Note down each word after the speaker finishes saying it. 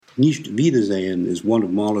Nicht Wiedersehen is one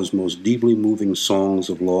of Mahler's most deeply moving songs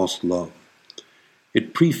of lost love.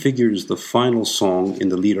 It prefigures the final song in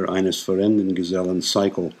the Lieder eines verrennten Gesellen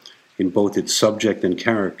cycle in both its subject and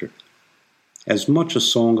character. As much a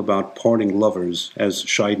song about parting lovers as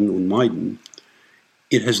Scheiden und Meiden,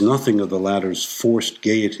 it has nothing of the latter's forced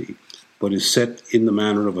gaiety, but is set in the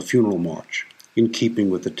manner of a funeral march, in keeping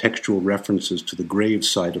with the textual references to the grave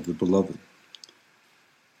site of the beloved.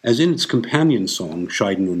 As in its companion song,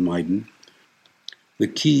 Scheiden und Meiden, the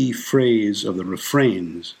key phrase of the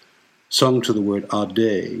refrains, sung to the word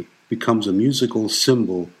Ade, becomes a musical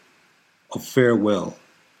symbol of farewell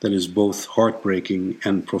that is both heartbreaking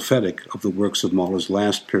and prophetic of the works of Mahler's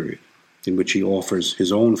last period, in which he offers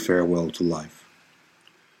his own farewell to life.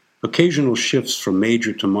 Occasional shifts from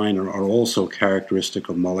major to minor are also characteristic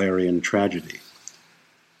of Mahlerian tragedy.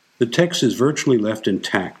 The text is virtually left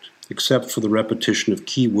intact, except for the repetition of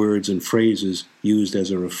key words and phrases used as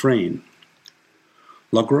a refrain.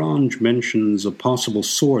 Lagrange mentions a possible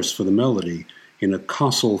source for the melody in a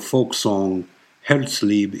Kassel folk song,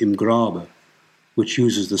 Herzlieb im Grabe, which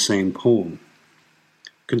uses the same poem.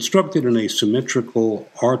 Constructed in a symmetrical,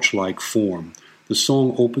 arch-like form, the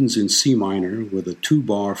song opens in C minor with a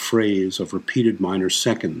two-bar phrase of repeated minor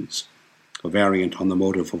seconds, a variant on the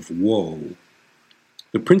motive of woe.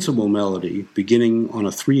 The principal melody, beginning on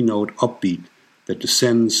a three-note upbeat that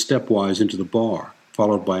descends stepwise into the bar,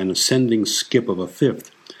 followed by an ascending skip of a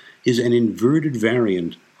fifth, is an inverted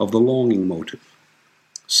variant of the longing motive,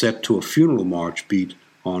 set to a funeral march beat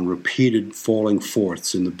on repeated falling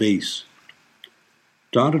fourths in the bass.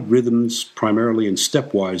 Dotted rhythms, primarily in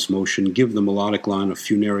stepwise motion, give the melodic line a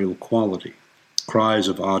funereal quality. Cries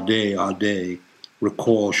of Ade, Ade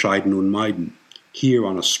recall Scheiden und Meiden, here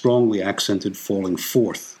on a strongly accented falling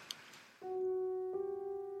fourth.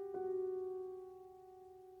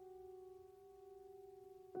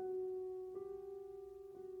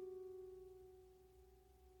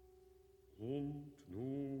 Und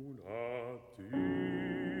nun Ade,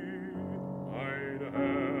 mein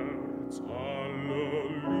Herz, allerliebster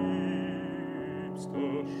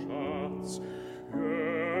Schatz,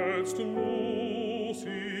 jetzt muss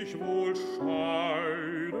ich wohl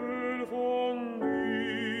scheiden von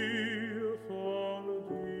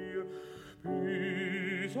dir,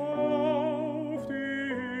 bis auf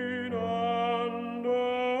den andern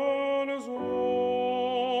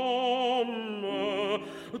Sommer,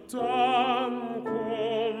 dann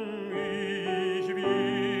komm ich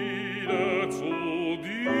wieder zu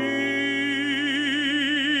dir.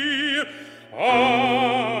 Ade,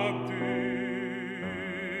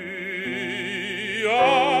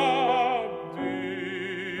 Ade,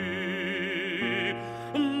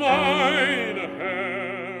 mein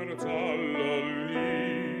Herz, allerliebster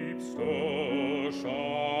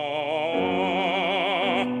Schatz,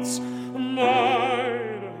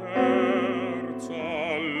 mein Herz,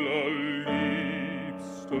 allerliebster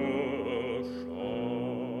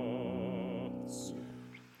Schatz.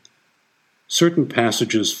 Certain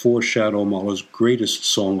passages foreshadow Mahler's greatest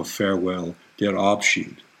song of farewell, Der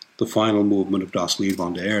Abschied, the final movement of Das Lied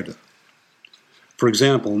von der Erde. For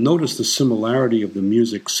example, notice the similarity of the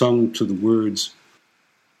music sung to the words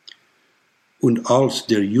Und als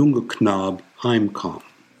der junge Knab heimkam.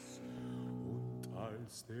 Und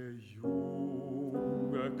als der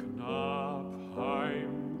junge Knab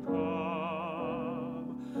heimkam,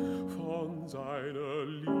 von seiner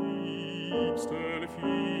Liebsten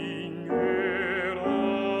fing an.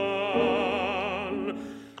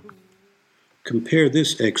 Compare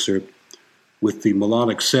this excerpt with the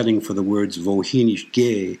melodic setting for the words Wohin ich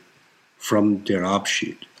gehe from Der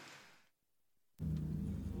Abschied.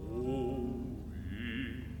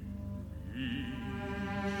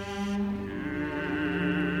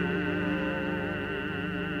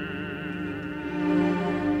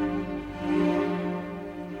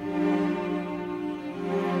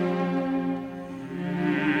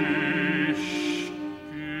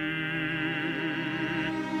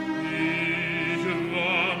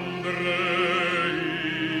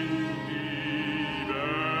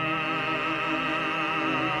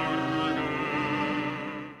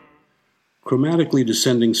 Chromatically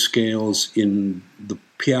descending scales in the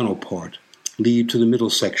piano part lead to the middle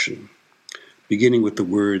section, beginning with the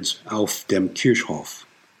words Auf dem Kirchhof.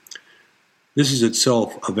 This is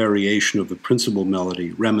itself a variation of the principal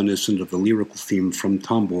melody reminiscent of the lyrical theme from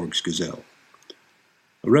Tambourgsgesell.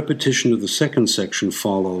 A repetition of the second section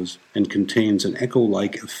follows and contains an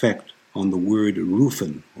echo-like effect on the word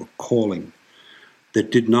rufen, or calling,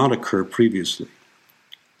 that did not occur previously.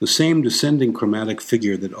 The same descending chromatic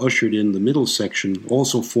figure that ushered in the middle section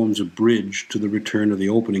also forms a bridge to the return of the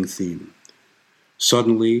opening theme.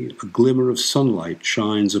 Suddenly, a glimmer of sunlight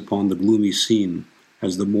shines upon the gloomy scene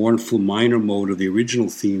as the mournful minor mode of the original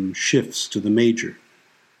theme shifts to the major,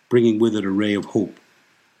 bringing with it a ray of hope.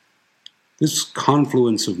 This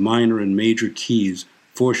confluence of minor and major keys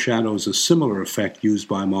foreshadows a similar effect used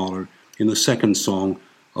by Mahler in the second song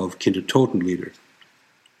of Kindertotenlieder.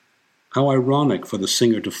 How ironic for the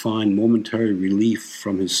singer to find momentary relief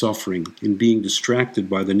from his suffering in being distracted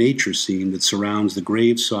by the nature scene that surrounds the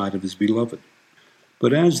graveside of his beloved.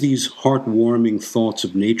 But as these heart-warming thoughts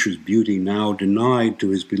of nature's beauty now denied to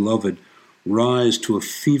his beloved rise to a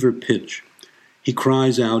fever pitch, he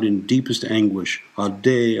cries out in deepest anguish,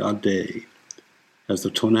 Ade, Ade, as the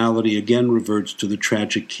tonality again reverts to the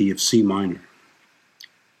tragic key of C minor.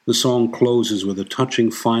 The song closes with a touching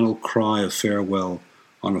final cry of farewell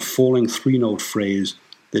on a falling three-note phrase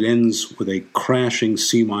that ends with a crashing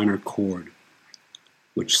C minor chord,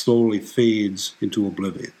 which slowly fades into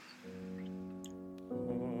oblivion.